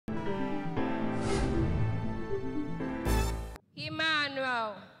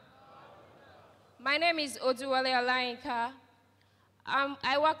now. My name is Oduwale Alainka.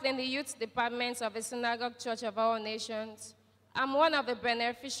 I work in the youth department of the Synagogue Church of All Nations. I'm one of the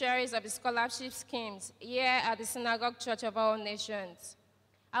beneficiaries of the scholarship schemes here at the Synagogue Church of All Nations.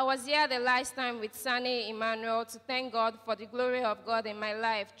 I was here the last time with Sani Emmanuel to thank God for the glory of God in my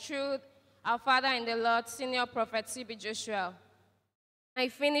life through our Father in the Lord, Senior Prophet C.B. Joshua. I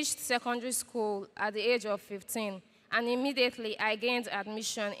finished secondary school at the age of 15, and immediately I gained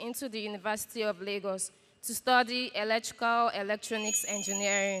admission into the University of Lagos to study electrical electronics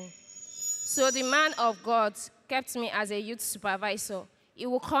engineering. So the man of God kept me as a youth supervisor. He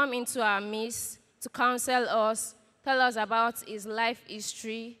will come into our midst to counsel us, tell us about his life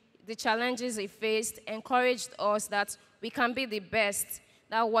history, the challenges he faced, encouraged us that we can be the best,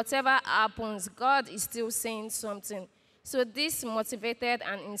 that whatever happens, God is still saying something. So this motivated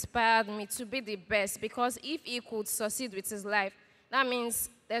and inspired me to be the best, because if he could succeed with his life, that means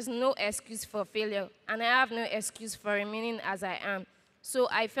there's no excuse for failure, and I have no excuse for remaining as I am. So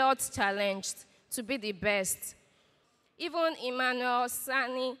I felt challenged to be the best. Even Emmanuel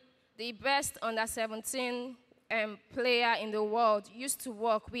Sani, the best under-17 player in the world, used to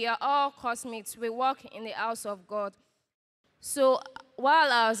work. We are all classmates. We work in the house of God. So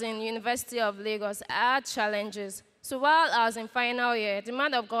while I was in the University of Lagos, I had challenges. So while I was in final year, the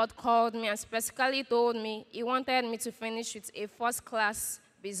man of God called me and specifically told me he wanted me to finish with a first-class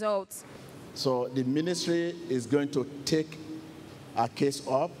result. So the ministry is going to take our case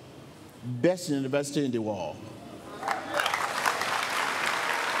up. Best university in the world.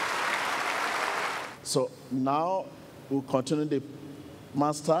 So now we'll continue the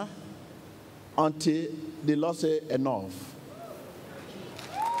master until the Lord say enough.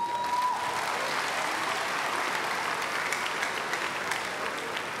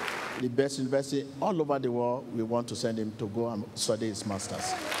 The best university all over the world, we want to send him to go and study his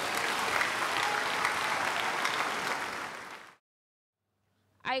master's.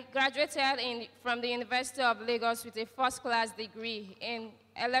 I graduated from the University of Lagos with a first-class degree in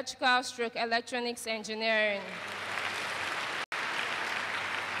electronics engineering.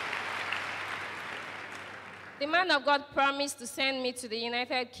 The man of God promised to send me to the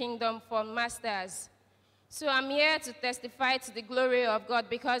United Kingdom for master's. So I'm here to testify to the glory of God,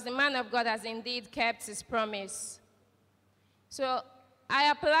 because the man of God has indeed kept his promise. So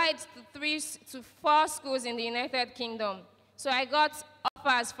I applied to 4 schools in the United Kingdom. So I got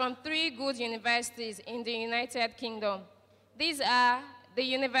offers from 3 good universities in the United Kingdom. These are the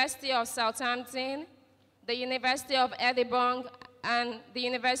University of Southampton, the University of Edinburgh, and the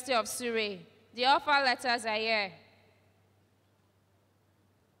University of Surrey. The offer letters are here.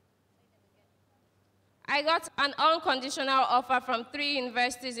 I got an unconditional offer from 3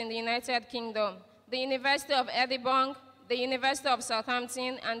 universities in the United Kingdom: the University of Edinburgh, the University of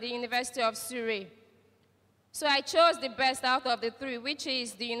Southampton, and the University of Surrey. So I chose the best out of the 3, which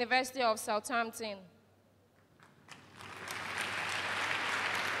is the University of Southampton.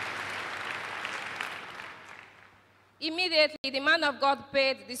 Immediately, the man of God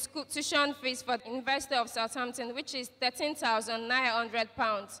paid the school tuition fees for the University of Southampton, which is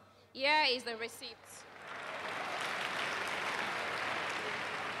 £13,900. Here is the receipt.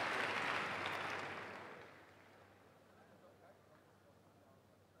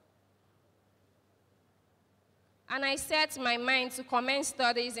 And I set my mind to commence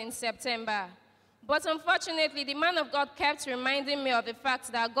studies in September. But unfortunately, the man of God kept reminding me of the fact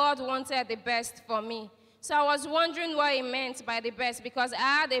that God wanted the best for me. So I was wondering what he meant by the best, because I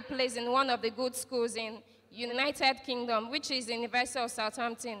had a place in one of the good schools in United Kingdom, which is the University of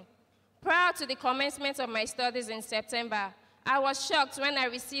Southampton. Prior to the commencement of my studies in September, I was shocked when I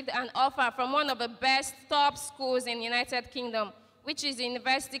received an offer from one of the best top schools in United Kingdom, which is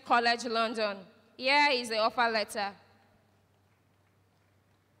University College London. Here is the offer letter.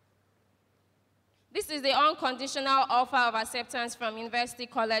 This is the unconditional offer of acceptance from University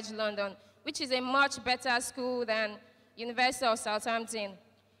College London, which is a much better school than University of Southampton.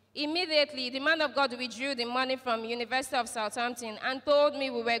 Immediately, the man of God withdrew the money from University of Southampton and told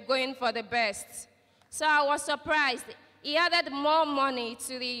me we were going for the best. So I was surprised. He added more money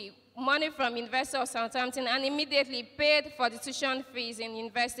to the money from University of Southampton and immediately paid for the tuition fees in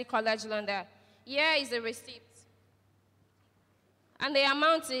University College London. Here is the receipt. And the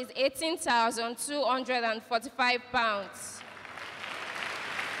amount is £18,245.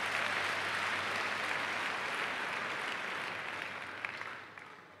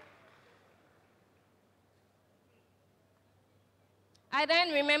 I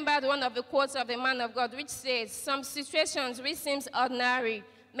then remembered one of the quotes of the man of God, which says, "Some situations which seem ordinary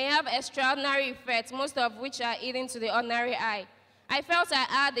may have extraordinary effects, most of which are hidden to the ordinary eye." I felt I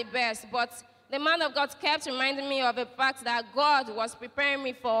had the best, but the man of God kept reminding me of the fact that God was preparing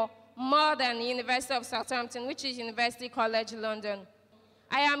me for more than the University of Southampton, which is University College London.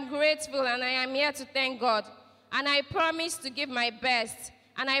 I am grateful, and I am here to thank God. And I promise to give my best,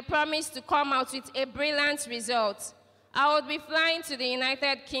 and I promise to come out with a brilliant result. I will be flying to the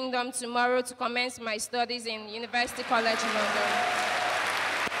United Kingdom tomorrow to commence my studies in University College London.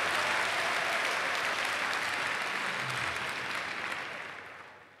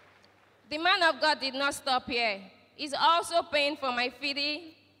 The man of God did not stop here. He's also paying for my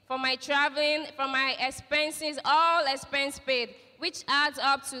feeding, for my traveling, for my expenses, all expense paid, which adds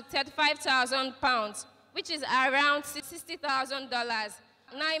up to £35,000, which is around $60,000,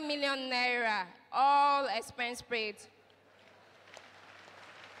 9 million naira, all expense paid.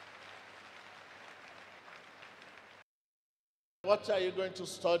 What are you going to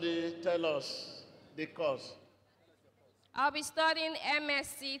study? Tell us the course. I'll be studying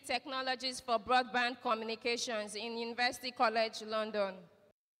MSc Technologies for Broadband Communications in University College London.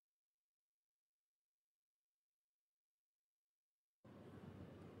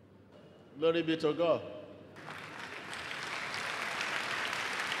 Glory be to God.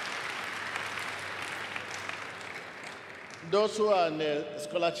 Those who are in a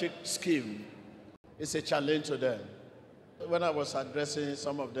scholarship scheme, it's a challenge to them. When I was addressing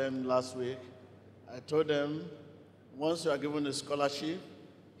some of them last week, I told them, once you are given a scholarship,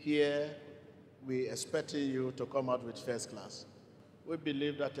 here we're expecting you to come out with first class. We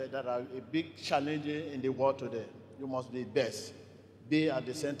believe that there are a big challenge in the world today. You must be best. Be at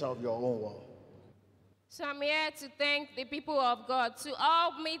the center of your own world. So I'm here to thank the people of God, to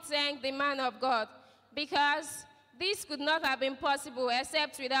help me thank the man of God, because this could not have been possible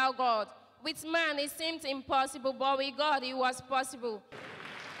except without God. With man, it seemed impossible, but with God, it was possible.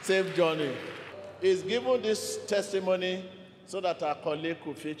 Safe journey. He's given this testimony so that our colleague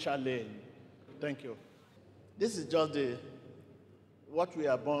could feel challenged. Thank you. This is just what we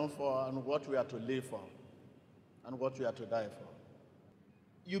are born for and what we are to live for and what we are to die for.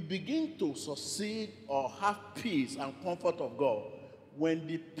 You begin to succeed or have peace and comfort of God when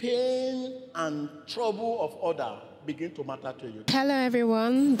the pain and trouble of others begin to matter to you. Hello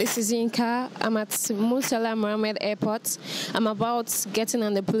everyone, this is Yinka. I'm at Murtala Mohammed Airport. I'm about getting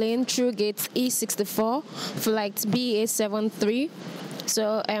on the plane through gate E64, flight BA73.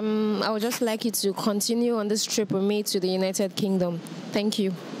 So I would just like you to continue on this trip with me to the United Kingdom. Thank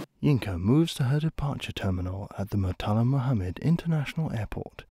you. Yinka moves to her departure terminal at the Murtala Mohammed International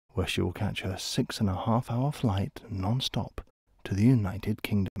Airport, where she will catch her 6.5-hour flight non-stop to the United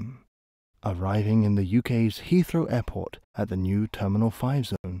Kingdom. Arriving in the UK's Heathrow Airport at the new Terminal 5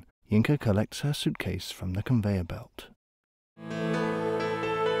 zone, Yinka collects her suitcase from the conveyor belt.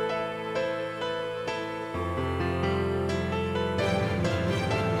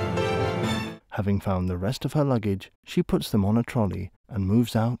 Having found the rest of her luggage, she puts them on a trolley and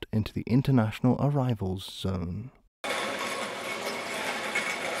moves out into the International Arrivals Zone.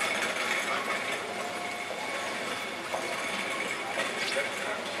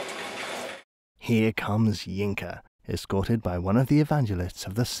 Here comes Yinka, escorted by one of the evangelists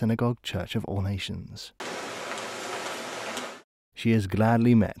of the Synagogue Church of All Nations. She is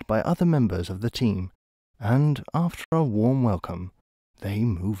gladly met by other members of the team, and after a warm welcome, they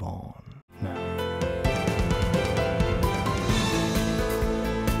move on.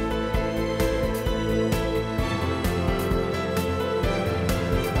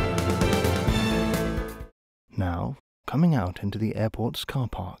 Now, coming out into the airport's car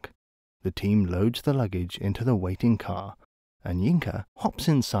park, the team loads the luggage into the waiting car, and Yinka hops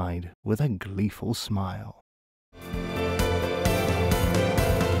inside with a gleeful smile.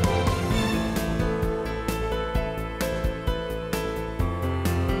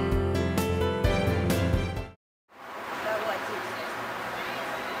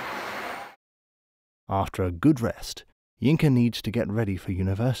 After a good rest, Yinka needs to get ready for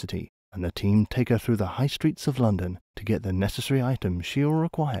university, and the team take her through the high streets of London to get the necessary items she will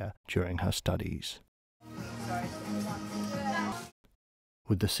require during her studies.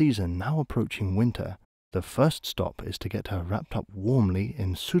 With the season now approaching winter, the first stop is to get her wrapped up warmly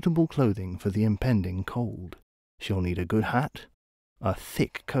in suitable clothing for the impending cold. She'll need a good hat, a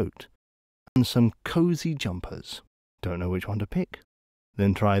thick coat, and some cozy jumpers. Don't know which one to pick?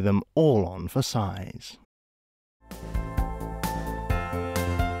 Then try them all on for size.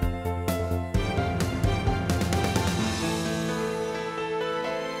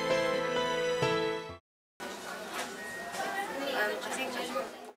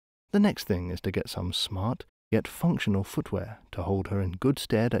 The next thing is to get some smart, yet functional footwear to hold her in good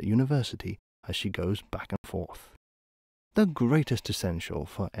stead at university as she goes back and forth. The greatest essential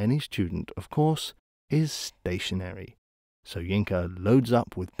for any student, of course, is stationery. So Yinka loads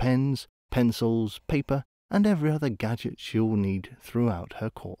up with pens, pencils, paper, and every other gadget she'll need throughout her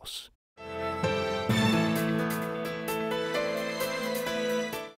course.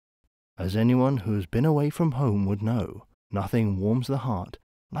 As anyone who has been away from home would know, nothing warms the heart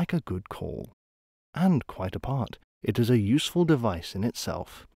like a good call. And quite apart, it is a useful device in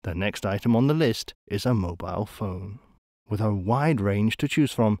itself. The next item on the list is a mobile phone. With a wide range to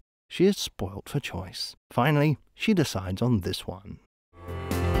choose from, she is spoilt for choice. Finally, she decides on this one.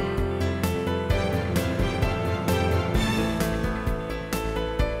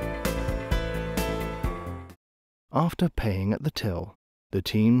 After paying at the till, the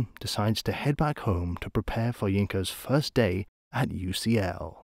team decides to head back home to prepare for Yinka's first day at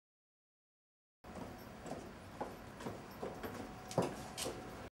UCL.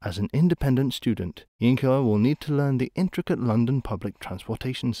 As an independent student, Yinka will need to learn the intricate London public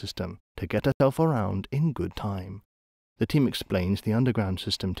transportation system to get herself around in good time. The team explains the underground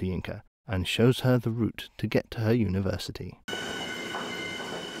system to Yinka and shows her the route to get to her university.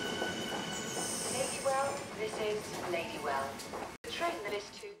 Ladywell, this is Ladywell. The train that is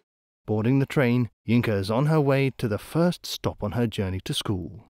to... Boarding the train, Yinka is on her way to the first stop on her journey to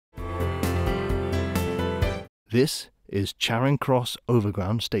school. This is Charing Cross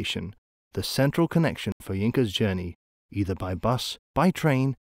Overground Station, the central connection for Yinka's journey, either by bus, by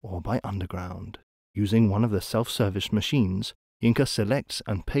train, or by underground. Using one of the self-service machines, Yinka selects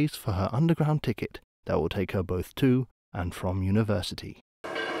and pays for her underground ticket that will take her both to and from university.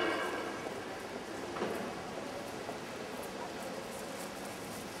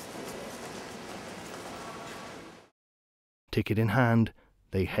 Ticket in hand,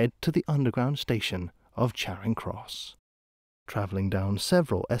 they head to the underground station of Charing Cross. Travelling down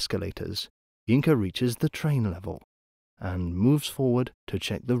several escalators, Yinka reaches the train level and moves forward to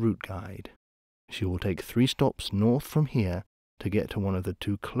check the route guide. She will take 3 stops north from here to get to one of the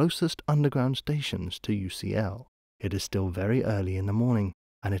 2 closest underground stations to UCL. It is still very early in the morning,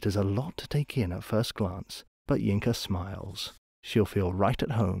 and it is a lot to take in at first glance, but Yinka smiles. She'll feel right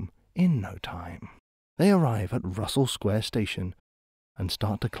at home in no time. They arrive at Russell Square Station and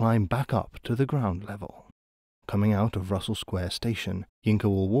start to climb back up to the ground level. Coming out of Russell Square Station, Yinka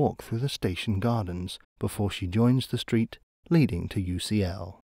will walk through the station gardens before she joins the street leading to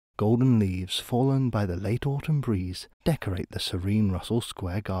UCL. Golden leaves fallen by the late autumn breeze decorate the serene Russell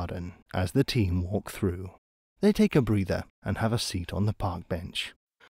Square garden as the team walk through. They take a breather and have a seat on the park bench.